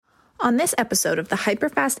On this episode of the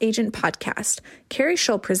Hyperfast Agent Podcast, Keri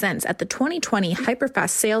Shull presents at the 2020 HyperFast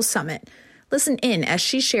Sales Summit. Listen in as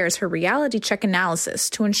she shares her reality check analysis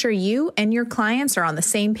to ensure you and your clients are on the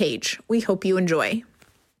same page. We hope you enjoy.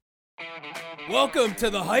 Welcome to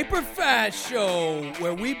the HyperFast Show,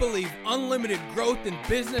 where we believe unlimited growth in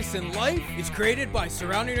business and life is created by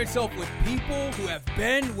surrounding yourself with people who have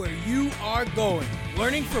been where you are going.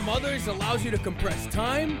 Learning from others allows you to compress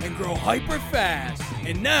time and grow hyper fast.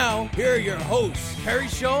 And now, here are your hosts, Keri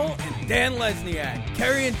Shull and Dan Lesniak.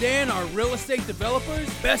 Keri and Dan are real estate developers,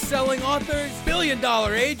 best-selling authors,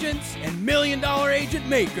 billion-dollar agents, and million-dollar agent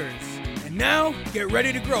makers. And now, get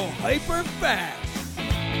ready to grow hyper fast.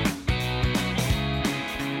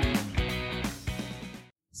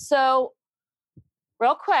 So,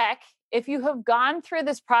 real quick, if you have gone through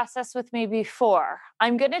this process with me before,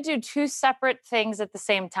 I'm going to do two separate things at the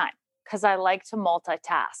same time because I like to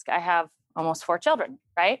multitask. I have almost 4 children,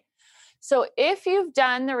 right? So if you've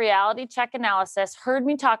done the reality check analysis, heard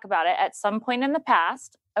me talk about it at some point in the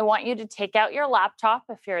past, I want you to take out your laptop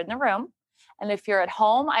if you're in the room. And if you're at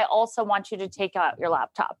home, I also want you to take out your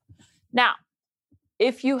laptop. Now,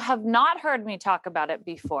 if you have not heard me talk about it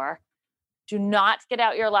before, do not get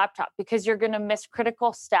out your laptop because you're going to miss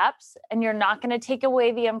critical steps and you're not going to take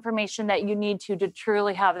away the information that you need to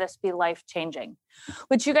truly have this be life-changing.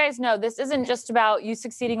 Which you guys know, this isn't just about you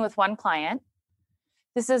succeeding with one client.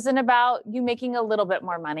 This isn't about you making a little bit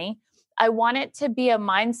more money. I want it to be a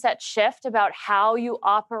mindset shift about how you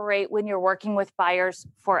operate when you're working with buyers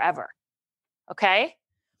forever. Okay?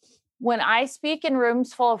 When I speak in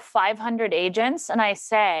rooms full of 500 agents and I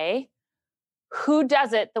say, who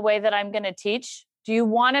does it the way that I'm going to teach? Do you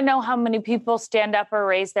want to know how many people stand up or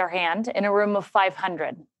raise their hand in a room of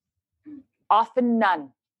 500? Often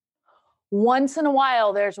none. Once in a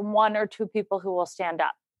while, there's 1 or 2 people who will stand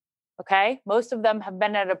up. Okay? Most of them have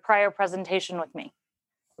been at a prior presentation with me.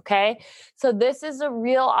 Okay? So this is a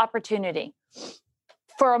real opportunity.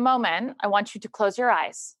 For a moment, I want you to close your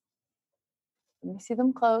eyes. Let me see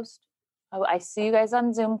them closed. Oh, I see you guys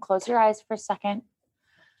on Zoom. Close your eyes for a second.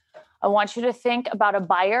 I want you to think about a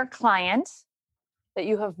buyer client that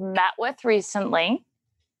you have met with recently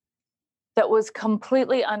that was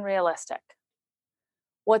completely unrealistic.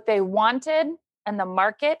 What they wanted and the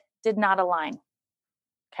market did not align.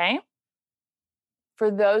 Okay? For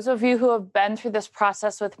those of you who have been through this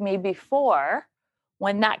process with me before,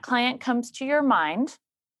 when that client comes to your mind,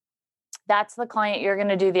 that's the client you're going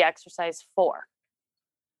to do the exercise for.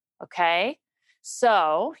 Okay?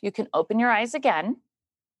 So you can open your eyes again.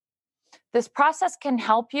 This process can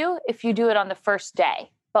help you if you do it on the first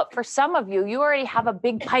day. But for some of you, you already have a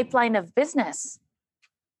big pipeline of business.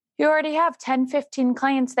 You already have 10, 15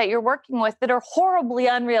 clients that you're working with that are horribly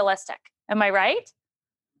unrealistic. Am I right?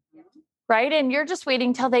 Right? And you're just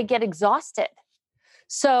waiting till they get exhausted.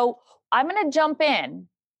 So I'm going to jump in,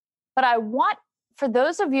 but I want, for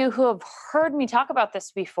those of you who have heard me talk about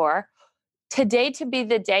this before, today to be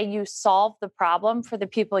the day you solve the problem for the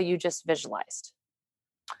people you just visualized.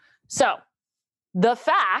 So the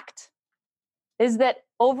fact is that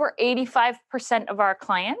over 85% of our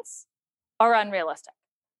clients are unrealistic.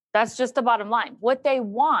 That's just the bottom line. What they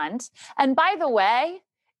want, and by the way,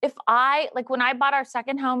 when I bought our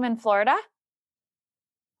second home in Florida,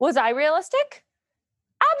 was I realistic?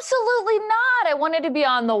 Absolutely not. I wanted to be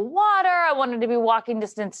on the water. I wanted to be walking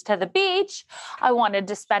distance to the beach. I wanted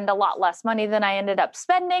to spend a lot less money than I ended up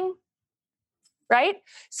spending. Right?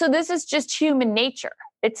 So this is just human nature.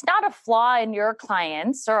 It's not a flaw in your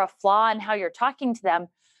clients or a flaw in how you're talking to them.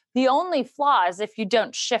 The only flaw is if you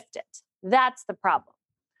don't shift it. That's the problem,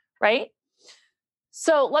 right?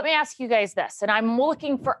 So let me ask you guys this, and I'm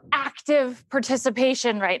looking for active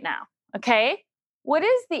participation right now, okay? What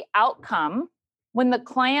is the outcome when the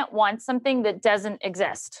client wants something that doesn't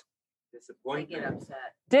exist? Disappointment. They get upset.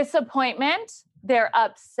 Disappointment. They're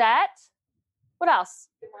upset. What else?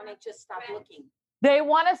 They want to just stop looking. They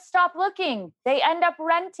want to stop looking. They end up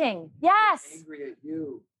renting. Yes. They're angry at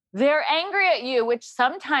you. They're angry at you, which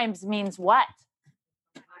sometimes means what?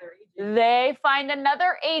 They find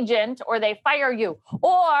another agent or they fire you.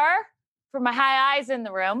 Or, for my high eyes in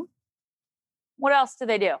the room, what else do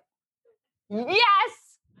they do?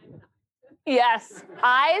 Yes. Yes.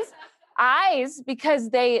 Eyes,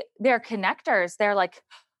 because they're connectors. They're like,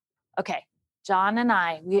 okay, John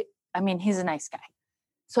and he's a nice guy.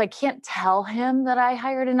 So I can't tell him that I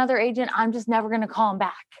hired another agent. I'm just never going to call him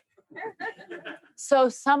back. So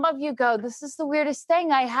some of you go, this is the weirdest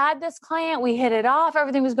thing. I had this client. We hit it off.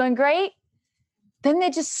 Everything was going great. Then they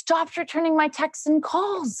just stopped returning my texts and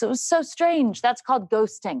calls. It was so strange. That's called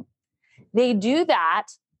ghosting. They do that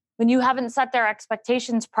when you haven't set their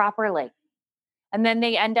expectations properly. And then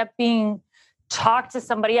they end up being talked to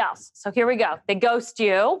somebody else. So here we go. They ghost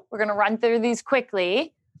you. We're going to run through these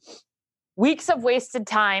quickly. Weeks of wasted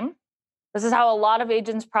time. This is how a lot of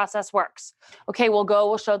agents' process works. Okay,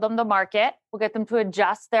 we'll show them the market. We'll get them to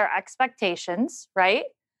adjust their expectations, right?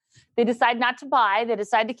 They decide not to buy. They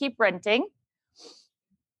decide to keep renting.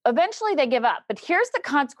 Eventually they give up. But here's the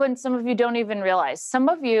consequence some of you don't even realize. Some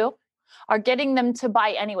of you are getting them to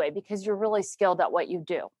buy anyway because you're really skilled at what you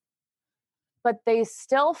do. But they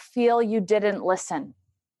still feel you didn't listen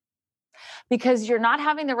because you're not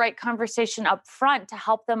having the right conversation up front to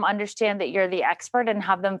help them understand that you're the expert and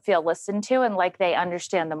have them feel listened to and like they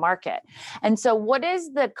understand the market. And so what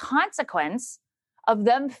is the consequence of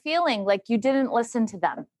them feeling like you didn't listen to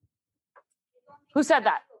them? Who said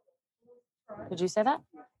that? Did you say that?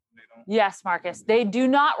 Yes, Marcus. They do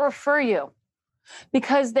not refer you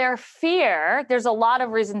because their fear, there's a lot of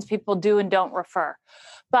reasons people do and don't refer.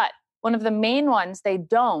 But one of the main ones they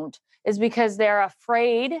don't is because they're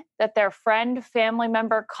afraid that their friend, family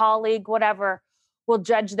member, colleague, whatever, will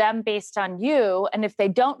judge them based on you. And if they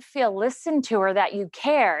don't feel listened to or that you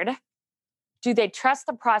cared, do they trust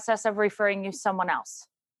the process of referring you someone else?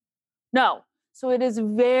 No. So it is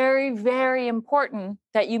very, very important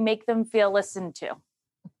that you make them feel listened to.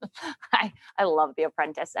 I love The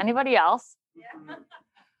Apprentice. Anybody else? Yeah.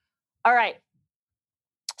 All right.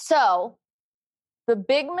 So the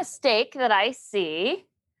big mistake that I see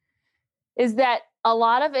is that a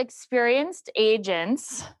lot of experienced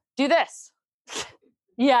agents do this.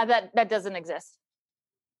 Yeah, that doesn't exist.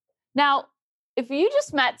 Now, if you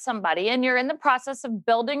just met somebody and you're in the process of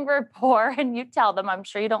building rapport and you tell them, I'm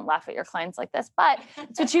sure you don't laugh at your clients like this, but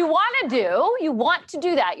it's what you want to do. You want to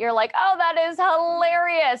do that. You're like, oh, that is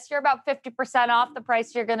hilarious. You're about 50% off the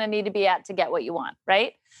price you're going to need to be at to get what you want,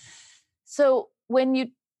 right? So when you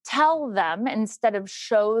tell them instead of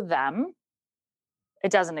show them,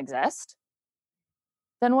 it doesn't exist,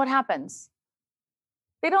 then what happens?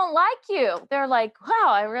 They don't like you. They're like, wow,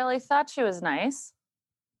 I really thought she was nice.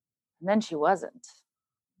 And then she wasn't,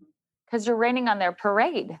 because you're raining on their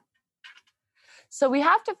parade. So we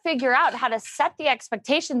have to figure out how to set the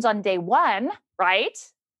expectations on day one, right?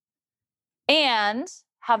 And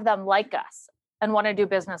have them like us and want to do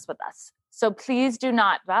business with us. So please do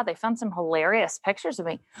not, wow, they found some hilarious pictures of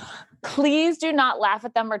me. Please do not laugh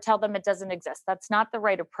at them or tell them it doesn't exist. That's not the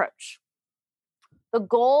right approach. The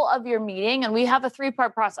goal of your meeting, and we have a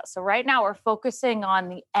 3-part process. So right now we're focusing on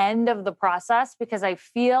the end of the process because I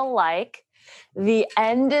feel like the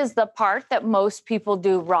end is the part that most people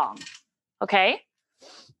do wrong. Okay?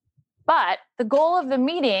 But the goal of the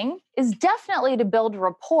meeting is definitely to build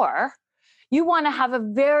rapport. You want to have a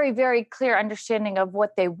very, very clear understanding of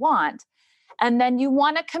what they want. And then you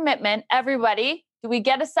want a commitment. Everybody, do we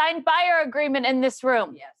get a signed buyer agreement in this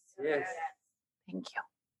room? Yes. Thank you.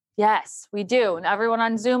 Yes, we do. And everyone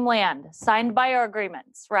on Zoom land, signed buyer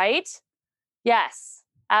agreements, right? Yes,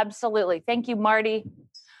 absolutely. Thank you, Marty.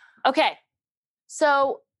 Okay,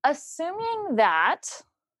 so assuming that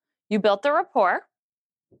you built the rapport,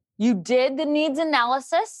 you did the needs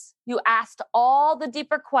analysis, you asked all the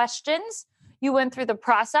deeper questions, you went through the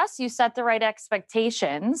process, you set the right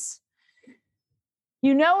expectations,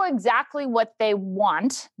 you know exactly what they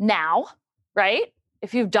want now, right?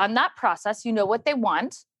 If you've done that process, you know what they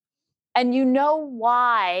want. And you know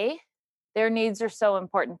why their needs are so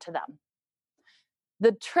important to them.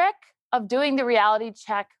 The trick of doing the reality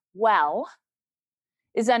check well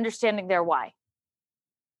is understanding their why.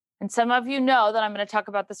 And some of you know that I'm going to talk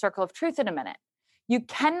about the circle of truth in a minute. You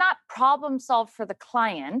cannot problem solve for the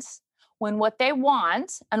client when what they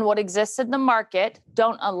want and what exists in the market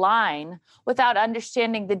don't align without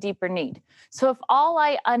understanding the deeper need. So if all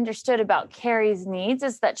I understood about Keri's needs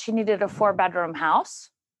is that she needed a 4-bedroom house,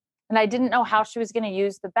 and I didn't know how she was going to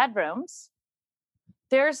use the bedrooms,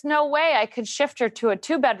 there's no way I could shift her to a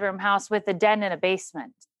 2-bedroom house with a den and a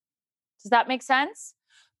basement. Does that make sense?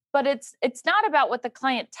 But it's not about what the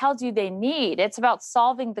client tells you they need. It's about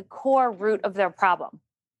solving the core root of their problem.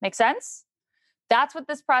 Make sense? That's what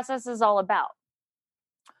this process is all about.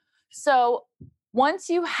 So once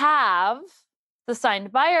you have the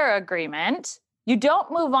signed buyer agreement, you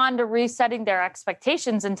don't move on to resetting their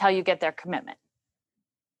expectations until you get their commitment.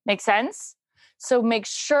 Make sense? So make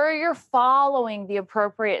sure you're following the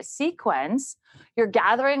appropriate sequence. You're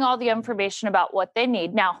gathering all the information about what they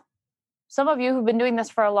need. Now, some of you who've been doing this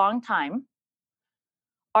for a long time,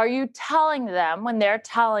 are you telling them when they're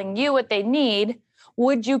telling you what they need,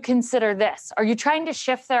 would you consider this? Are you trying to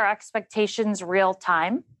shift their expectations real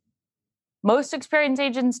time? Most experienced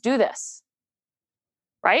agents do this,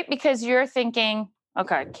 right? Because you're thinking,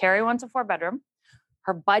 Okay, Keri wants a 4-bedroom.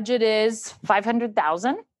 Her budget is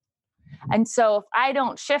 $500,000. And so if I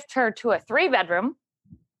don't shift her to a 3-bedroom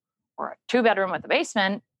or a 2-bedroom with a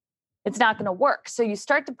basement, it's not going to work. So you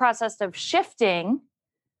start the process of shifting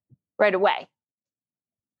right away.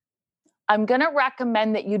 I'm going to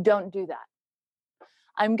recommend that you don't do that.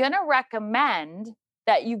 I'm going to recommend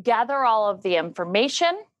that you gather all of the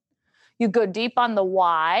information. You go deep on the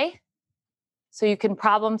why so you can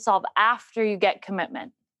problem solve after you get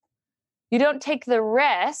commitment. You don't take the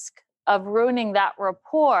risk of ruining that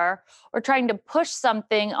rapport or trying to push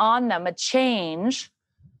something on them, a change,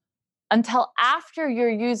 until after you're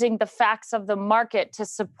using the facts of the market to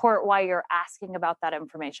support why you're asking about that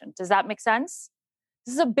information. Does that make sense?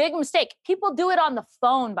 This is a big mistake. People do it on the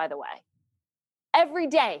phone, by the way. Every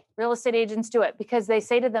day, real estate agents do it because they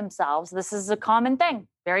say to themselves, this is a common thing,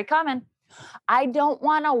 very common. I don't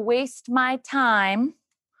want to waste my time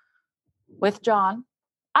with John.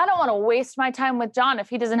 I don't want to waste my time with John if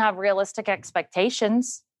he doesn't have realistic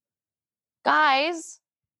expectations. Guys,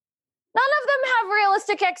 none of them have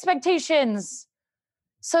realistic expectations.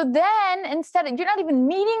 So then instead, you're not even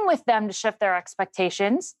meeting with them to shift their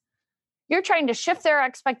expectations. You're trying to shift their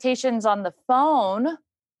expectations on the phone,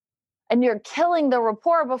 and you're killing the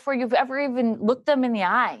rapport before you've ever even looked them in the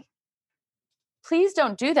eye. Please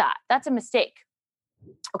don't do that. That's a mistake.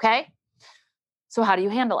 Okay? So how do you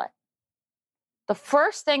handle it? The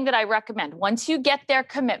first thing that I recommend, once you get their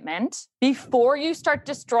commitment, before you start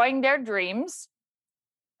destroying their dreams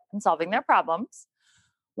and solving their problems,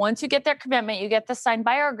 once you get their commitment, you get the signed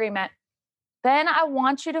buyer agreement, then I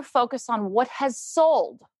want you to focus on what has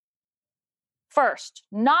sold first,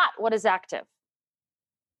 not what is active.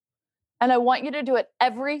 And I want you to do it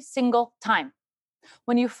every single time.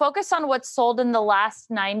 When you focus on what's sold in the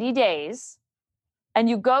last 90 days, and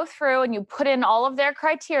you go through and you put in all of their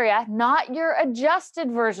criteria, not your adjusted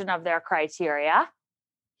version of their criteria,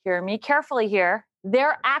 hear me carefully here,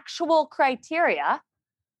 their actual criteria,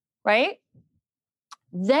 right?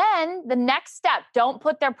 Then the next step, don't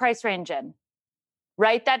put their price range in.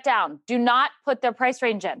 Write that down. Do not put their price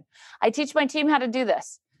range in. I teach my team how to do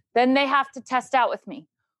this. Then they have to test out with me.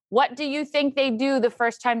 What do you think they do the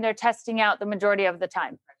first time they're testing out the majority of the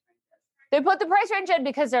time? They put the price range in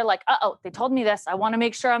because they're like, they told me this. I want to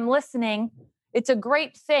make sure I'm listening. It's a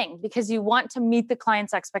great thing because you want to meet the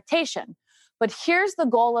client's expectation. But here's the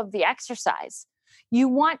goal of the exercise. You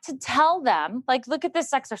want to tell them, like, look at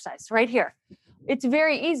this exercise right here. It's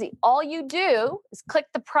very easy. All you do is click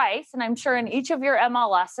the price. And I'm sure in each of your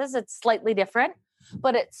MLSs, it's slightly different,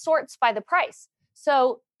 but it sorts by the price.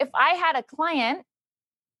 So if I had a client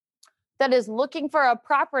that is looking for a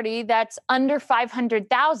property that's under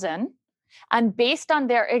 $500,000, and based on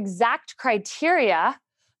their exact criteria,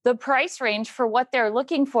 the price range for what they're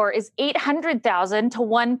looking for is $800,000 to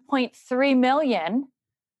 $1.3 million.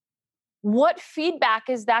 What feedback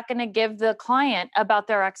is that going to give the client about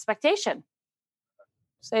their expectation?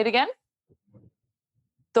 Say it again.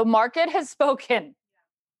 The market has spoken.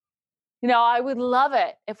 You know, I would love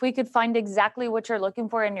it if we could find exactly what you're looking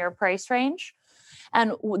for in your price range.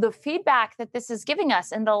 And the feedback that this is giving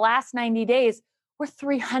us in the last 90 days, we're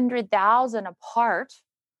 300,000 apart,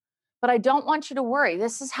 but I don't want you to worry.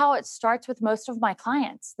 This is how it starts with most of my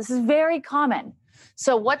clients. This is very common.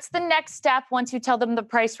 So what's the next step once you tell them the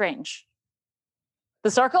price range?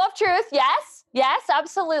 The circle of truth. Yes,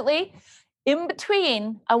 absolutely. In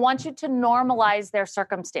between, I want you to normalize their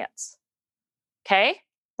circumstance. Okay?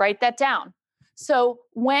 Write that down. So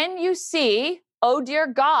when you see, oh dear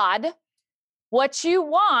God, what you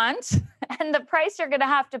want and the price you're going to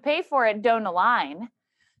have to pay for it don't align,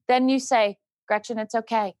 then you say, Gretchen, it's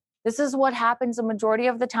okay. This is what happens the majority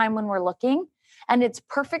of the time when we're looking, and it's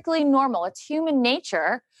perfectly normal. It's human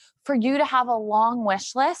nature for you to have a long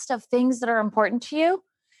wish list of things that are important to you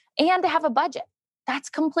and to have a budget. That's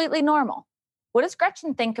completely normal. What does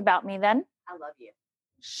Gretchen think about me then? I love you.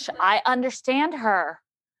 I understand her.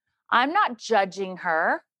 I'm not judging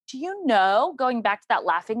her. Do you know, going back to that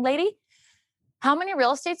laughing lady, how many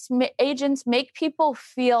real estate agents make people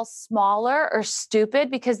feel smaller or stupid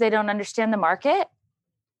because they don't understand the market?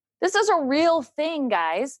 This is a real thing,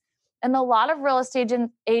 guys. And a lot of real estate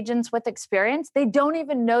agents with experience, they don't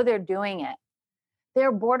even know they're doing it.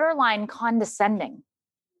 They're borderline condescending.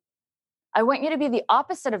 I want you to be the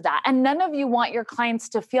opposite of that. And none of you want your clients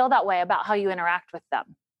to feel that way about how you interact with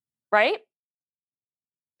them, right?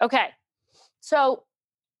 Okay. So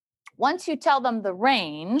once you tell them the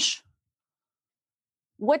range,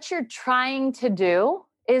 what you're trying to do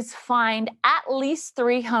is find at least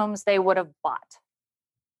 3 homes they would have bought.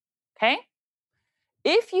 Okay?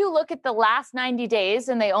 If you look at the last 90 days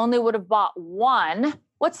and they only would have bought one,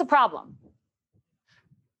 what's the problem?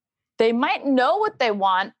 They might know what they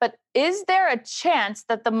want, but is there a chance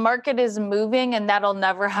that the market is moving and that'll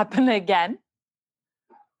never happen again?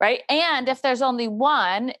 Right? And if there's only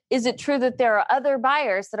one, is it true that there are other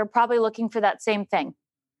buyers that are probably looking for that same thing?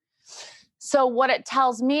 So what it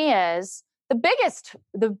tells me is the biggest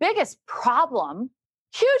problem,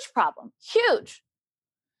 huge.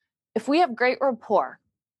 If we have great rapport,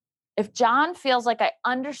 if John feels like I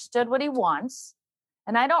understood what he wants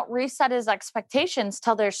and I don't reset his expectations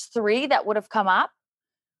till there's 3 that would have come up,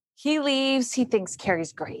 he leaves, he thinks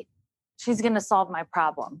Keri's great. She's going to solve my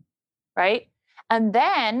problem, right? And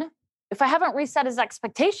then if I haven't reset his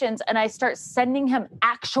expectations and I start sending him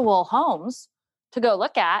actual homes to go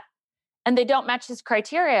look at, and they don't match his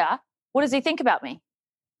criteria, what does he think about me?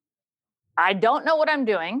 I don't know what I'm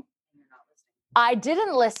doing. I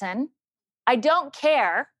didn't listen. I don't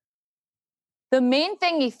care. The main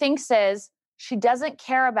thing he thinks is, she doesn't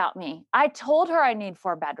care about me. I told her I need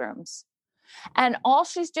 4 bedrooms. And all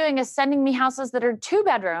she's doing is sending me houses that are 2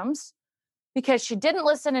 bedrooms because she didn't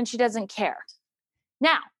listen and she doesn't care.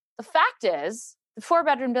 Now, the fact is, the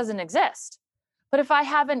 4-bedroom doesn't exist. But if I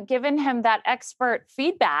haven't given him that expert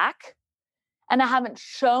feedback and I haven't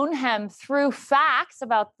shown him through facts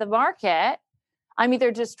about the market, I'm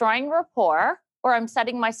either destroying rapport or I'm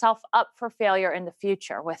setting myself up for failure in the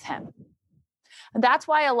future with him. And that's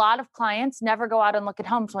why a lot of clients never go out and look at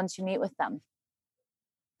homes once you meet with them.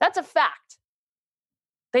 That's a fact.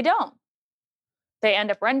 They don't. They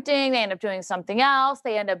end up renting, they end up doing something else,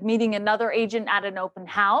 they end up meeting another agent at an open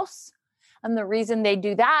house. And the reason they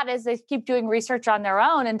do that is they keep doing research on their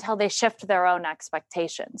own until they shift their own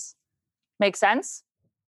expectations. Make sense?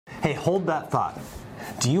 Hey, hold that thought.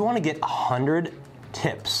 Do you want to get 100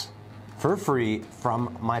 tips for free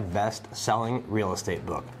from my best-selling real estate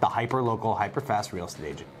book, The Hyperlocal Hyperfast Real Estate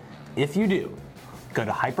Agent? If you do, go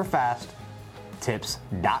to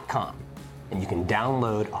hyperfasttips.com and you can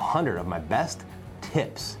download 100 of my best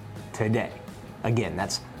tips today. Again,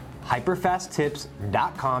 that's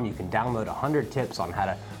hyperfasttips.com. You can download 100 tips on how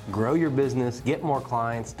to grow your business, get more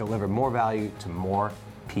clients, deliver more value to more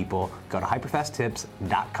people. Go to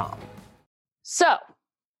hyperfasttips.com. So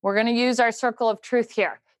we're going to use our circle of truth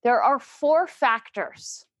here. There are 4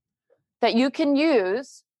 factors that you can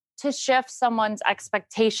use to shift someone's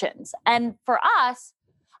expectations. And for us,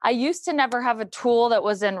 I used to never have a tool that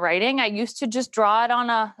was in writing. I used to just draw it on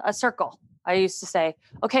a circle. I used to say,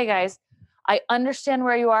 okay, guys, I understand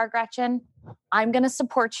where you are, Gretchen. I'm going to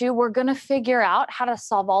support you. We're going to figure out how to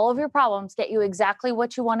solve all of your problems, get you exactly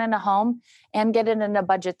what you want in a home, and get it in a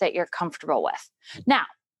budget that you're comfortable with. Now,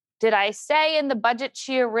 did I say in the budget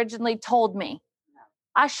she originally told me?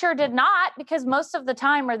 I sure did not, because most of the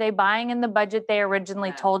time, are they buying in the budget they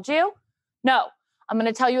originally told you? No. I'm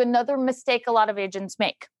going to tell you another mistake a lot of agents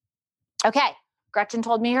make. Okay, Gretchen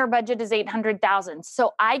told me her budget is $800,000.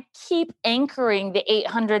 So I keep anchoring the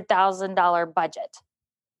 $800,000 budget.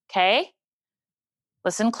 Okay?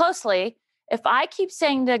 Listen closely. If I keep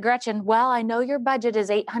saying to Gretchen, well, I know your budget is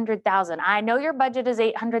 $800,000. I know your budget is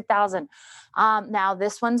 $800,000. Now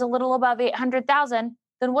this one's a little above $800,000.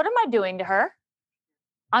 Then what am I doing to her?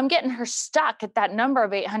 I'm getting her stuck at that number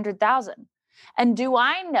of $800,000. And do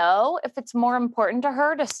I know if it's more important to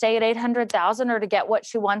her to stay at $800,000 or to get what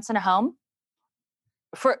she wants in a home?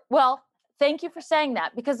 Well, thank you for saying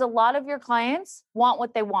that, because a lot of your clients want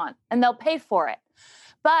what they want and they'll pay for it.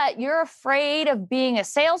 But you're afraid of being a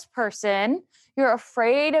salesperson. You're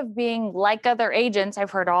afraid of being like other agents.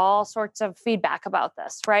 I've heard all sorts of feedback about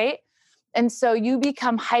this, right? And so you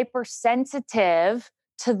become hypersensitive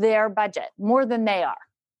to their budget more than they are.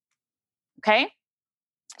 Okay?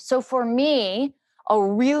 So for me, a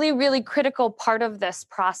really, really critical part of this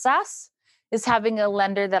process is having a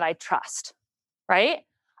lender that I trust, right?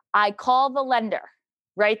 I call the lender.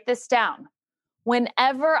 Write this down.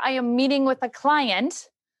 Whenever I am meeting with a client,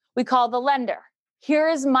 we call the lender. Here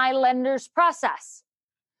is my lender's process.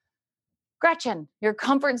 Gretchen, your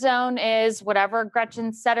comfort zone is whatever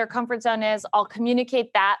Gretchen said her comfort zone is. I'll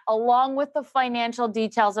communicate that along with the financial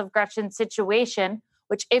details of Gretchen's situation,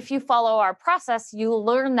 which if you follow our process, you'll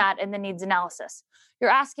learn that in the needs analysis. You're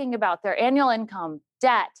asking about their annual income,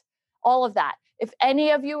 debt, all of that. If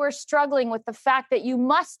any of you are struggling with the fact that you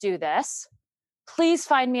must do this, please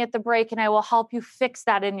find me at the break and I will help you fix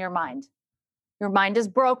that in your mind. Your mind is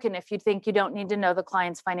broken if you think you don't need to know the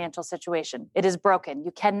client's financial situation. It is broken.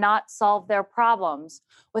 You cannot solve their problems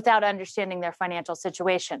without understanding their financial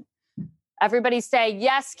situation. Everybody say,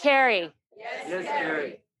 yes, Keri. Yes,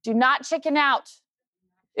 Keri. Do not chicken out.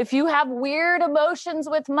 If you have weird emotions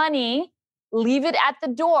with money, Leave it at the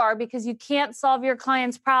door because you can't solve your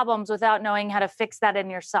client's problems without knowing how to fix that in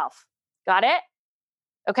yourself. Got it?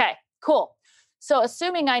 Okay, cool. So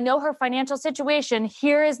assuming I know her financial situation,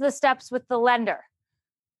 here is the steps with the lender.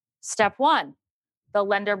 Step 1, the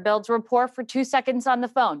lender builds rapport for 2 seconds on the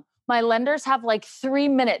phone. My lenders have like 3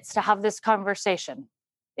 minutes to have this conversation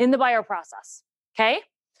in the buyer process, okay?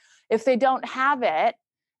 If they don't have it,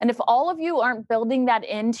 and if all of you aren't building that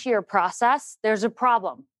into your process, there's a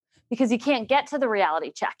problem because you can't get to the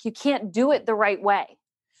reality check. You can't do it the right way.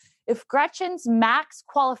 If Gretchen's max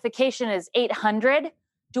qualification is 800,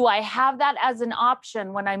 do I have that as an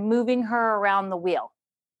option when I'm moving her around the wheel?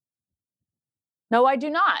 No, I do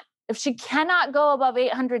not. If she cannot go above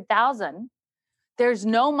 800,000, there's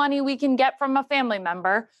no money we can get from a family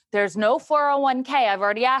member. There's no 401k. I've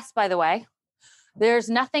already asked, by the way. There's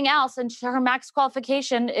nothing else, and her max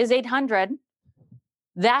qualification is 800.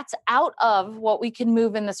 That's out of what we can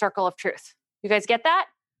move in the circle of truth. You guys get that?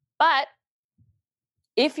 But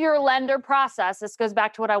if your lender process, this goes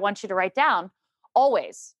back to what I want you to write down,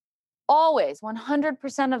 always,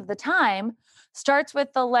 100% of the time, starts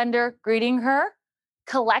with the lender greeting her,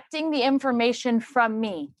 collecting the information from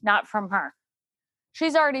me, not from her.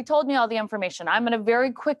 She's already told me all the information. I'm going to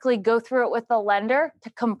very quickly go through it with the lender to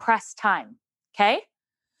compress time, okay?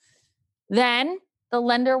 Then the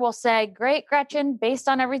lender will say, great, Gretchen, based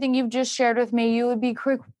on everything you've just shared with me, you would be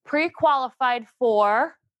pre-qualified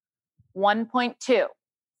for 1.2,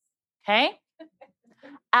 okay?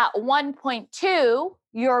 At 1.2,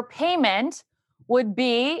 your payment would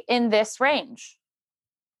be in this range,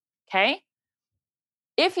 okay?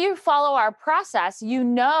 If you follow our process, you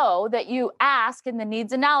know that you ask in the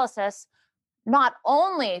needs analysis, not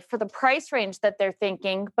only for the price range that they're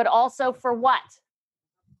thinking, but also for what?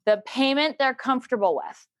 The payment they're comfortable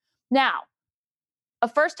with. Now, a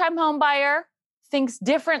first-time home buyer thinks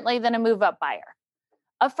differently than a move-up buyer.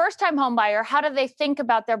 A first-time home buyer, how do they think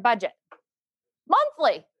about their budget?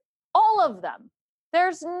 Monthly, all of them.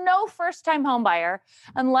 There's no first-time home buyer,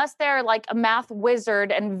 unless they're like a math wizard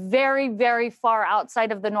and very, very far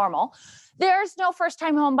outside of the normal. There's no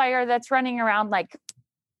first-time home buyer that's running around like,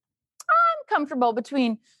 I'm comfortable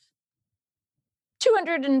between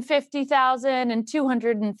 $250,000 and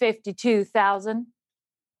 $252,000.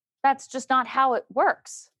 That's just not how it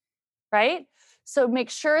works, right? So make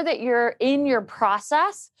sure that you're in your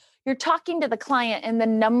process, you're talking to the client in the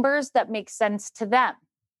numbers that make sense to them.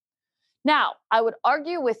 Now, I would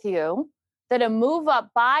argue with you that a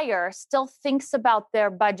move-up buyer still thinks about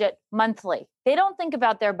their budget monthly. They don't think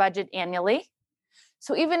about their budget annually.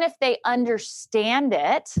 So even if they understand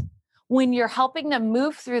it, when you're helping them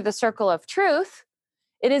move through the circle of truth,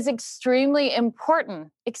 it is extremely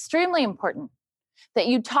important that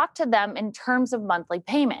you talk to them in terms of monthly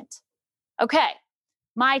payment. Okay,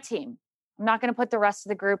 my team, I'm not going to put the rest of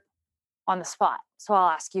the group on the spot, so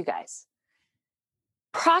I'll ask you guys.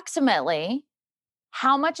 Approximately,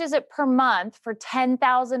 how much is it per month for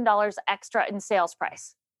 $10,000 extra in sales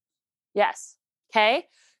price? Yes. Okay.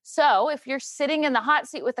 So if you're sitting in the hot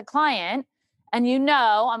seat with a client and you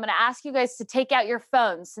know, I'm going to ask you guys to take out your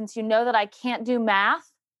phones since you know that I can't do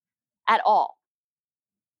math at all.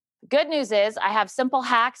 The good news is I have simple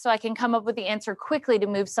hacks so I can come up with the answer quickly to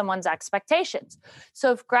move someone's expectations.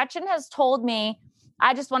 So if Gretchen has told me,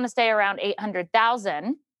 I just want to stay around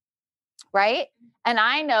 800,000, right? And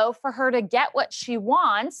I know for her to get what she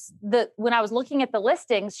wants, when I was looking at the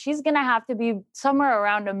listings, she's going to have to be somewhere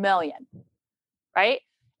around $1 million, right?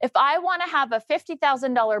 If I want to have a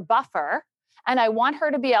 $50,000 buffer and I want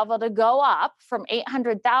her to be able to go up from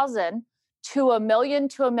 800,000 to $1 million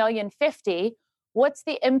to $1,050,000, what's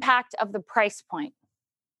the impact of the price point?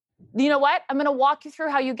 You know what? I'm going to walk you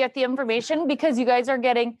through how you get the information because you guys are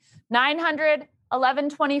getting 900,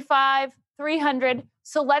 1125, 300.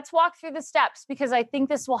 So let's walk through the steps because I think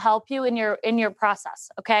this will help you in your process.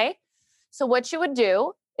 Okay. So what you would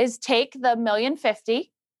do is take the $1,050,000,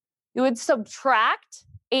 you would subtract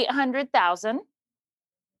 800,000,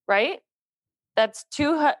 right? That's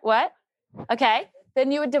what? Okay.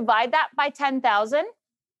 Then you would divide that by 10,000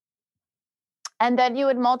 and then you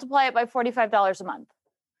would multiply it by $45 a month.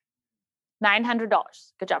 $900.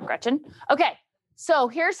 Good job, Gretchen. Okay. So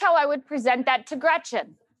here's how I would present that to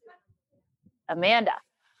Gretchen. Amanda.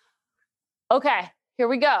 Okay, here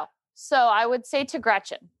we go. So I would say to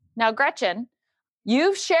Gretchen, now Gretchen,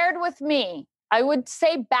 you've shared with me, I would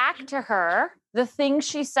say back to her the things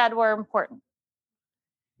she said were important.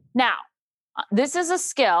 Now, this is a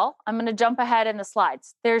skill. I'm going to jump ahead in the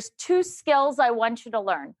slides. There's 2 skills I want you to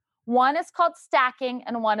learn. One is called stacking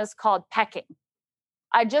and one is called pecking.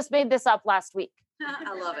 I just made this up last week.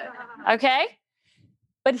 I love it. Okay?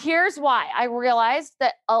 But here's why. I realized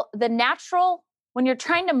that the natural, when you're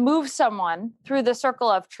trying to move someone through the circle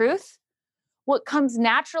of truth, what comes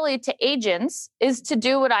naturally to agents is to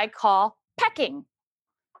do what I call pecking.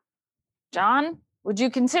 John, would you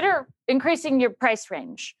consider increasing your price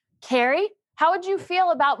range? Keri, how would you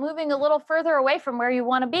feel about moving a little further away from where you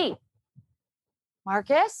want to be?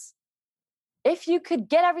 Marcus, if you could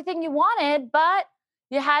get everything you wanted, but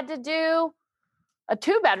you had to do a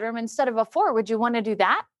 2-bedroom instead of a 4, would you want to do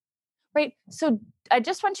that? Right? So I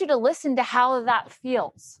just want you to listen to how that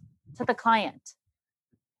feels to the client.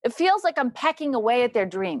 It feels like I'm pecking away at their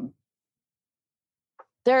dream.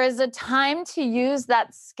 There is a time to use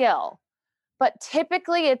that skill, but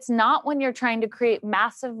typically it's not when you're trying to create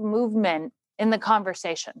massive movement in the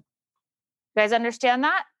conversation. You guys understand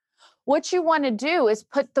that? What you want to do is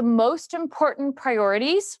put the most important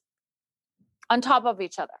priorities on top of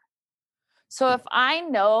each other. So if I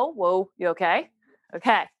know, whoa, you okay?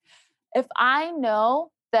 Okay. If I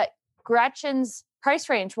know that Gretchen's price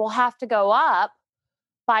range will have to go up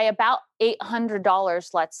by about $800,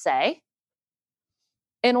 let's say,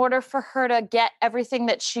 in order for her to get everything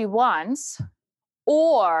that she wants,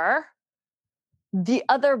 or the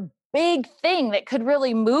other big thing that could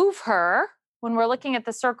really move her when we're looking at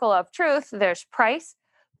the circle of truth, there's price,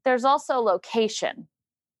 there's also location.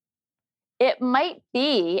 It might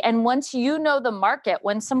be, and once you know the market,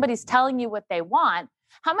 when somebody's telling you what they want,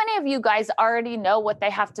 how many of you guys already know what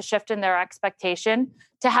they have to shift in their expectation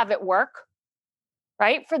to have it work?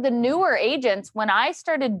 Right? For the newer agents, when I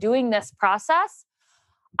started doing this process,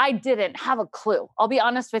 I didn't have a clue. I'll be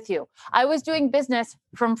honest with you. I was doing business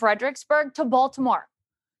from Fredericksburg to Baltimore.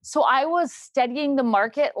 So I was studying the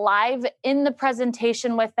market live in the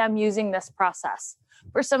presentation with them using this process.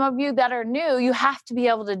 For some of you that are new, you have to be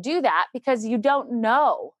able to do that because you don't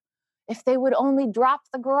know. If they would only drop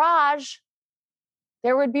the garage,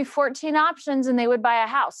 there would be 14 options and they would buy a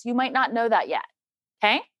house. You might not know that yet,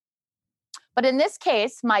 okay? But in this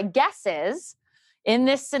case, my guess is, in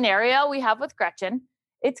this scenario we have with Gretchen,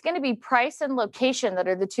 it's going to be price and location that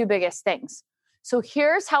are the 2 biggest things. So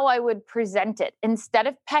here's how I would present it. Instead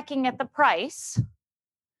of pecking at the price,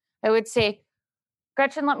 I would say,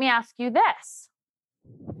 Gretchen, let me ask you this.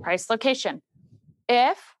 Price, location.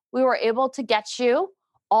 If we were able to get you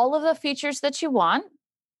all of the features that you want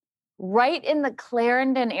right in the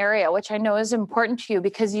Clarendon area, which I know is important to you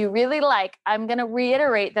because you really like, I'm going to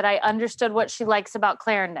reiterate that I understood what she likes about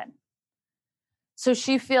Clarendon. So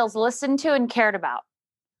she feels listened to and cared about.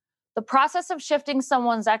 The process of shifting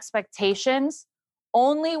someone's expectations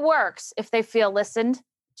only works if they feel listened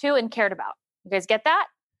to and cared about. You guys get that?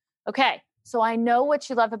 Okay. So I know what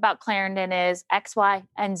you love about Clarendon is X, Y,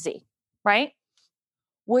 and Z, right?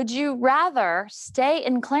 Would you rather stay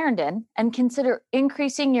in Clarendon and consider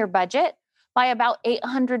increasing your budget by about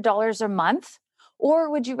 $800 a month? Or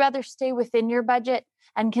would you rather stay within your budget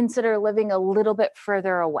and consider living a little bit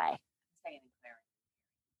further away? Staying in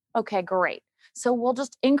Clarendon. Okay, great. So we'll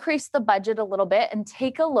just increase the budget a little bit and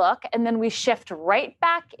take a look, and then we shift right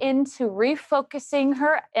back into refocusing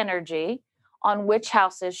her energy on which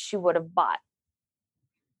houses she would have bought.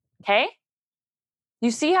 Okay?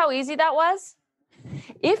 You see how easy that was?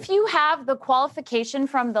 If you have the qualification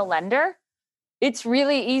from the lender, it's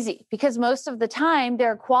really easy because most of the time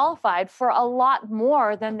they're qualified for a lot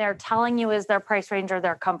more than they're telling you is their price range or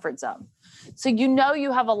their comfort zone. So you know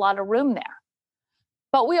you have a lot of room there.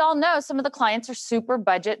 But we all know some of the clients are super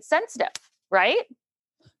budget sensitive, right?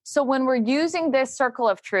 So when we're using this circle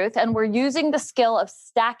of truth and we're using the skill of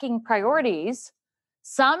stacking priorities,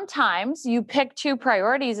 sometimes you pick 2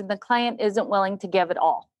 priorities and the client isn't willing to give it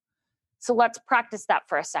all. So let's practice that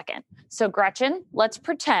for a second. So Gretchen, let's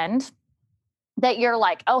pretend that you're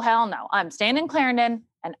like, oh, hell no, I'm staying in Clarendon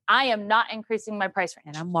and I am not increasing my price range.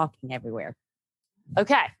 And I'm walking everywhere.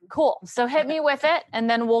 Okay, cool. So hit me with it and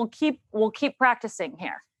then we'll keep practicing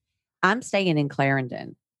here. I'm staying in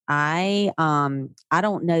Clarendon. I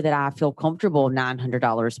don't know that I feel comfortable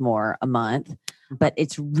 $900 more a month, but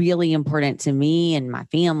it's really important to me and my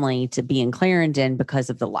family to be in Clarendon because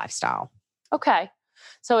of the lifestyle. Okay.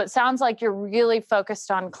 So it sounds like you're really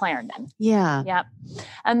focused on Clarendon. Yeah. Yep.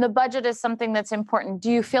 And the budget is something that's important.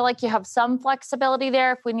 Do you feel like you have some flexibility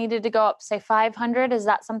there? If we needed to go up, say 500, is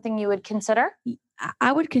that something you would consider?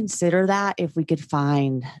 I would consider that if we could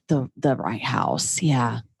find the right house.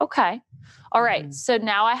 Yeah. Okay. All right. So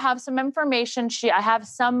now I have some information. I have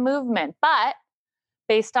some movement, but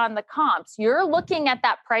based on the comps, you're looking at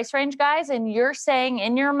that price range, guys, and you're saying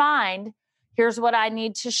in your mind, here's what I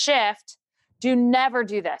need to shift. Do never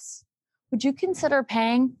do this. Would you consider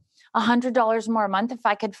paying $100 more a month if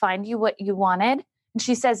I could find you what you wanted? And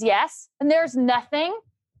she says yes. And there's nothing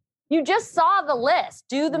You just saw the list.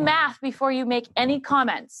 Do the math before you make any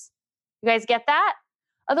comments. You guys get that?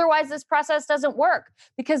 Otherwise, this process doesn't work.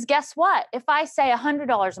 Because guess what? If I say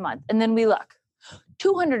 $100 a month and then we look,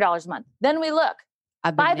 $200 a month, then we look.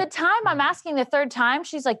 By the time I'm asking the third time,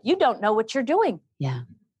 she's like, you don't know what you're doing. Yeah.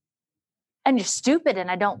 And you're stupid and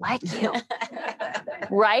I don't like you.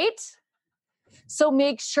 Right? So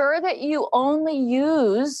make sure that you only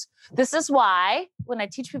use, this is why when I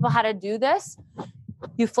teach people how to do this,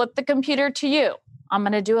 you flip the computer to you. I'm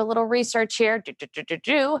going to do a little research here.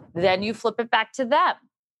 Then you flip it back to them.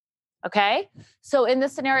 Okay. So in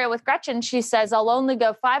this scenario with Gretchen, she says, I'll only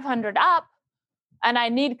go 500 up and I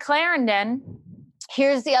need Clarendon.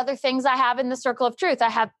 Here's the other things I have in the circle of truth. I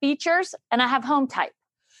have features and I have home type.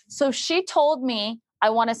 So she told me I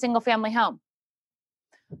want a single family home.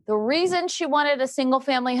 The reason she wanted a single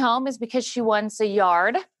family home is because she wants a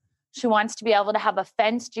yard. She wants to be able to have a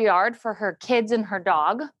fenced yard for her kids and her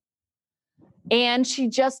dog. And she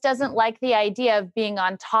just doesn't like the idea of being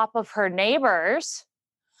on top of her neighbors.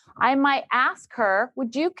 I might ask her,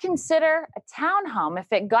 would you consider a townhome if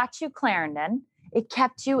it got you Clarendon? It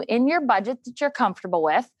kept you in your budget that you're comfortable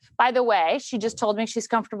with. By the way, she just told me she's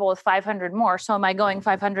comfortable with 500 more. So am I going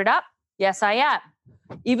 500 up? Yes, I am.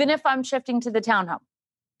 Even if I'm shifting to the townhome.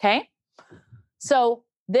 Okay. So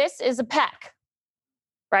this is a peck,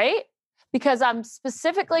 right? Because I'm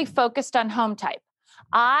specifically focused on home type.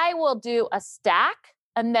 I will do a stack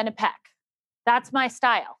and then a peck. That's my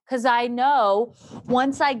style. Because I know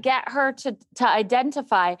once I get her to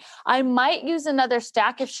identify, I might use another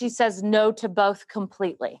stack if she says no to both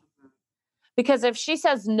completely. Because if she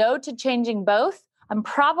says no to changing both, I'm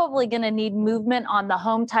probably going to need movement on the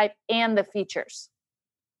home type and the features.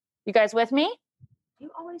 You guys with me? You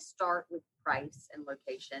always start with price and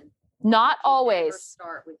location. Not You always. never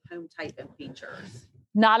start with home type and features.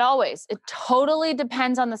 Not always. It totally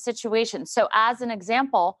depends on the situation. So as an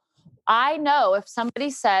example, I know if somebody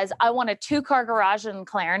says, I want a 2-car garage in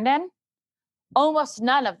Clarendon, almost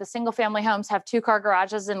none of the single family homes have 2-car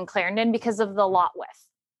garages in Clarendon because of the lot width.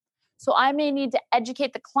 So I may need to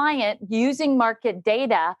educate the client using market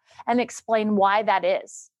data and explain why that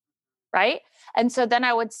is, right? And so then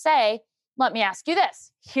I would say, let me ask you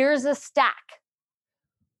this. Here's a stack.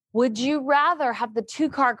 Would you rather have the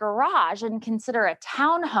 2-car garage and consider a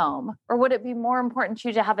townhome, or would it be more important to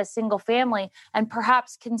you to have a single family and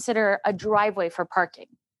perhaps consider a driveway for parking?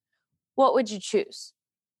 What would you choose?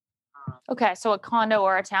 Okay, so a condo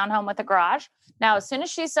or a townhome with a garage. Now, as soon as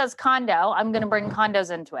she says condo, I'm going to bring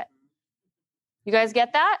condos into it. You guys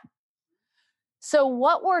get that? So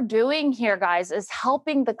what we're doing here, guys, is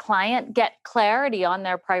helping the client get clarity on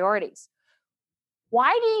their priorities.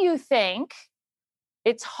 Why do you think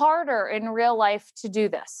it's harder in real life to do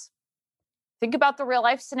this? Think about the real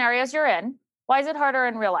life scenarios you're in. Why is it harder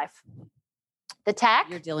in real life? The tech?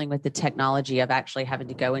 You're dealing with the technology of actually having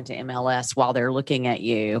to go into MLS while they're looking at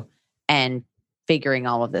you and figuring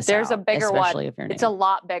all of this out. There's a bigger one. If you're new. It's a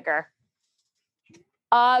lot bigger.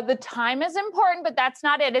 The time is important, but that's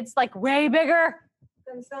not it. It's like way bigger.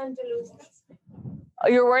 Concern to lose.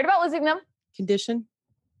 You're worried about losing them? Condition?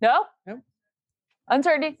 No? No.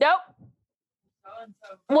 Uncertainty? Nope.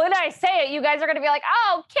 When I say it, you guys are going to be like,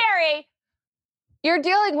 oh, Keri, you're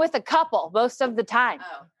dealing with a couple most of the time.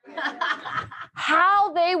 Oh.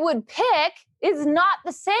 How they would pick is not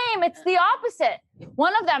the same. It's the opposite.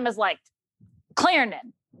 One of them is like,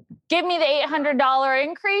 Clarendon, give me the $800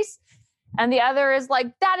 increase. And the other is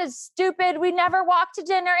like, that is stupid. We never walk to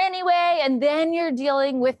dinner anyway. And then you're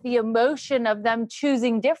dealing with the emotion of them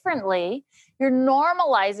choosing differently. You're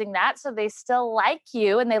normalizing that so they still like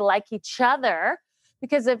you and they like each other.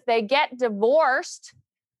 Because if they get divorced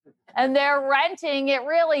and they're renting, it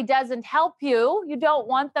really doesn't help you. You don't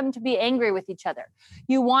want them to be angry with each other.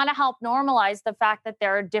 You want to help normalize the fact that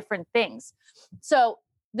there are different things. So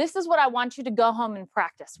this is what I want you to go home and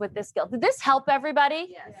practice with this skill. Did this help everybody?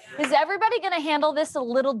 Yes. Is everybody going to handle this a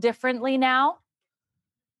little differently now?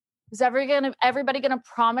 Is everybody going to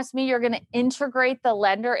promise me you're going to integrate the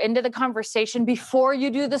lender into the conversation before you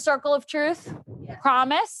do the circle of truth? Yes.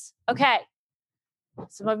 Promise? Okay.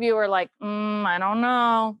 Some of you are like, I don't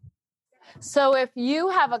know. So if you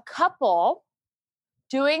have a couple,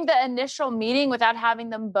 doing the initial meeting without having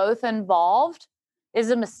them both involved is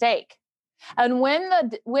a mistake. And when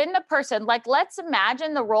the person, like, let's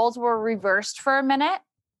imagine the roles were reversed for a minute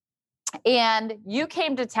and you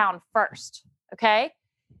came to town first, okay?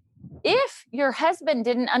 If your husband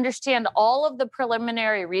didn't understand all of the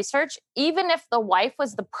preliminary research, even if the wife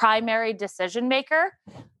was the primary decision maker,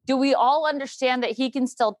 do we all understand that he can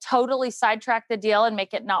still totally sidetrack the deal and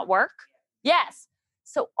make it not work? Yes.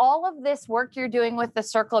 So all of this work you're doing with the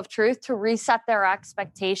circle of truth to reset their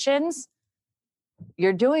expectations,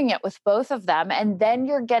 you're doing it with both of them. And then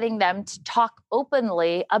you're getting them to talk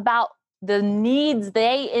openly about the needs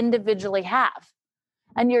they individually have.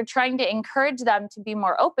 And you're trying to encourage them to be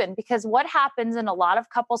more open, because what happens in a lot of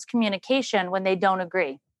couples communication when they don't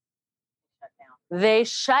agree? They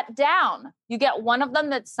shut down. You get one of them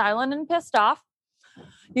that's silent and pissed off.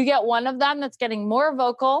 You get one of them that's getting more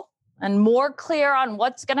vocal and more clear on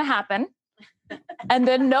what's going to happen. And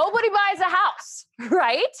then nobody buys a house,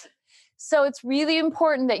 right? So it's really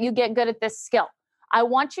important that you get good at this skill. I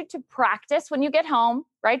want you to practice when you get home.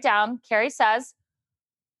 Write down, Keri says,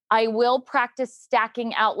 I will practice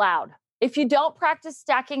stacking out loud. If you don't practice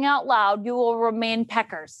stacking out loud, you will remain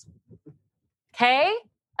peckers. Okay?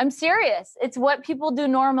 I'm serious. It's what people do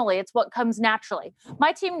normally. It's what comes naturally.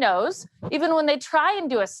 My team knows, even when they try and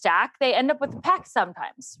do a stack, they end up with a peck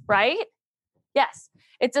sometimes, right? Yes,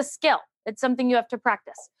 it's a skill. It's something you have to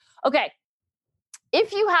practice. Okay.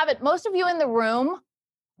 If you haven't, most of you in the room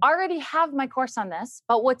already have my course on this,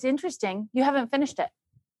 but what's interesting, you haven't finished it.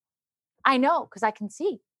 I know, because I can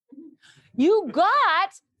see. You got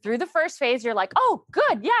through the first phase, you're like, oh,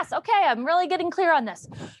 good. Yes. Okay. I'm really getting clear on this.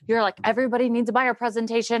 You're like, everybody needs a buyer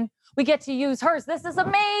presentation. We get to use hers. This is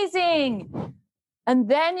amazing. And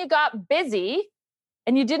then you got busy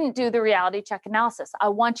and you didn't do the reality check analysis. I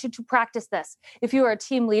want you to practice this. If you are a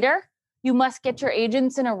team leader, you must get your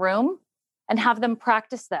agents in a room and have them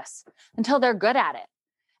practice this until they're good at it.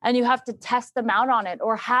 And you have to test them out on it,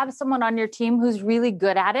 or have someone on your team who's really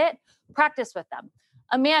good at it. Practice with them.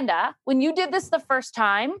 Amanda, when you did this the first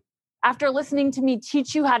time, after listening to me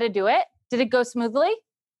teach you how to do it, did it go smoothly?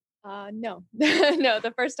 No, no.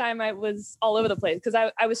 The first time I was all over the place, because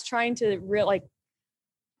I was trying to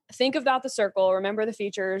think about the circle, remember the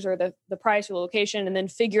features or the price or the location, and then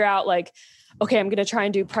figure out like, okay, I'm going to try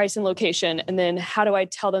and do price and location. And then how do I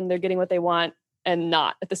tell them they're getting what they want and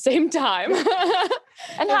not at the same time?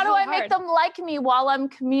 And how do I make them like me while I'm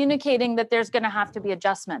communicating that there's going to have to be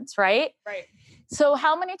adjustments, right? Right. So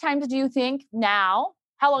how many times do you think now,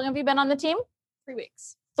 how long have you been on the team? 3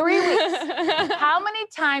 weeks. 3 weeks. How many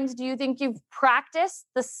times do you think you've practiced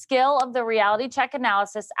the skill of the reality check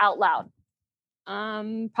analysis out loud?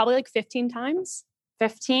 Probably like 15 times.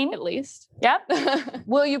 15? At least. Yep.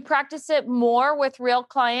 Will you practice it more with real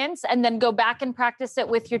clients and then go back and practice it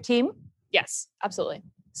with your team? Yes, absolutely.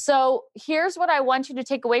 So here's what I want you to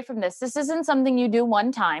take away from this. This isn't something you do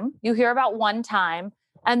one time. You hear about one time,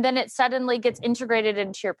 and then it suddenly gets integrated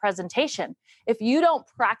into your presentation. If you don't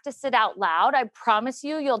practice it out loud, I promise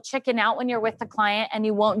you, you'll chicken out when you're with the client and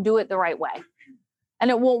you won't do it the right way. And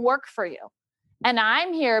it won't work for you. And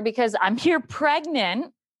I'm here because I'm here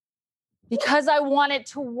pregnant because I want it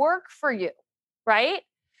to work for you, right?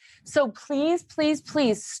 So please, please,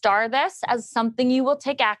 please star this as something you will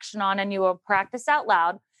take action on and you will practice out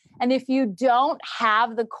loud. And if you don't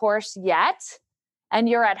have the course yet and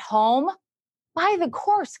you're at home, buy the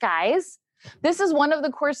course, guys. This is one of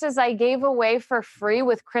the courses I gave away for free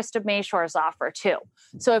with Krista Mayshore's offer too.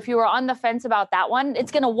 So if you were on the fence about that one,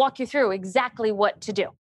 it's going to walk you through exactly what to do.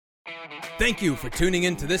 Thank you for tuning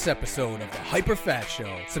in to this episode of the HyperFast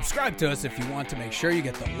Show. Subscribe to us if you want to make sure you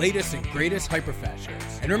get the latest and greatest HyperFast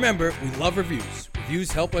shows. And remember, we love reviews.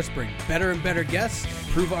 Reviews help us bring better and better guests and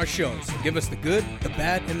improve our shows. So give us the good, the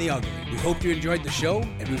bad, and the ugly. We hope you enjoyed the show,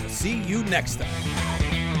 and we will see you next time.